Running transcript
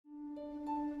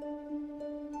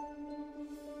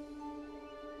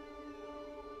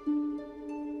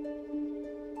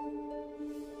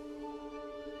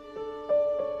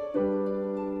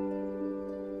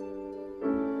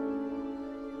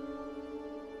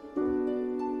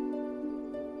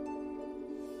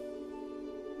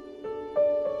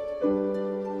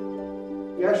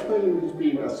Ashmolean has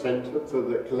been a centre for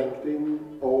the collecting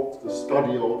of, the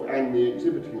study of and the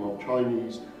exhibiting of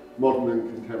Chinese modern and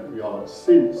contemporary art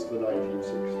since the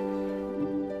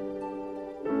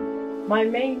 1960s. My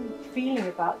main feeling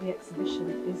about the exhibition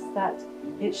is that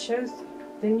it shows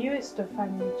the newest of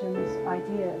Fang Lijun's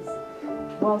ideas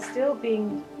while still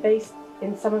being based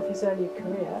in some of his earlier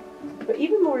career, but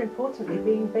even more importantly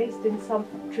being based in some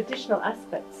traditional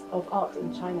aspects of art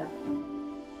in China.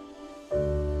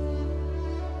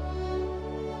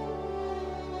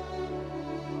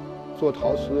 做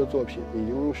陶瓷的作品已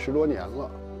经10多年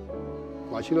了，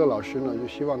马希勒老师呢就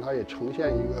希望他也呈现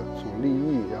一个从立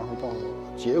意然后到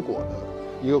结果的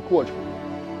一个过程。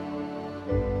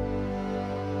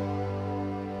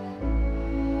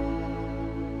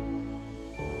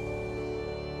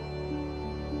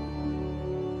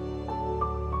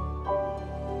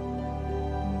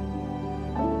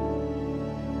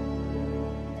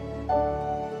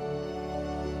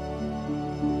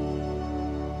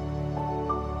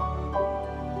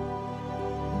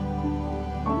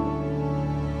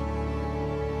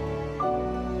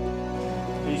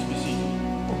Please be seated.